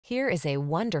Here is a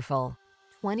wonderful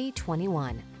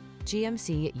 2021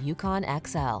 GMC Yukon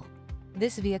XL.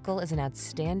 This vehicle is an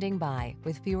outstanding buy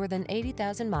with fewer than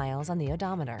 80,000 miles on the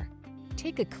odometer.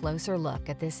 Take a closer look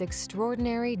at this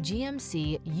extraordinary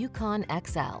GMC Yukon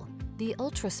XL, the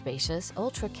ultra-spacious,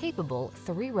 ultra-capable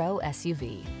three-row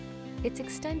SUV. Its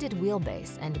extended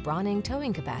wheelbase and brawning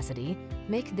towing capacity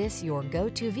make this your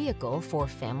go-to vehicle for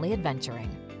family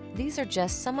adventuring. These are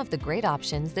just some of the great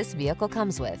options this vehicle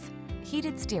comes with: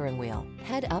 heated steering wheel,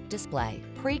 head-up display,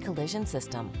 pre-collision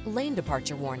system, lane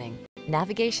departure warning,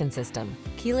 navigation system,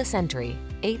 keyless entry,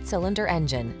 8-cylinder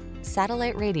engine,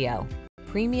 satellite radio,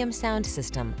 premium sound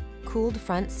system, cooled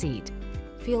front seat.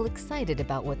 Feel excited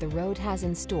about what the road has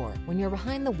in store when you're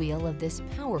behind the wheel of this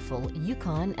powerful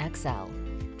Yukon XL.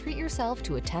 Treat yourself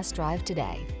to a test drive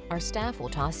today. Our staff will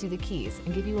toss you the keys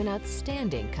and give you an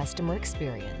outstanding customer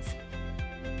experience.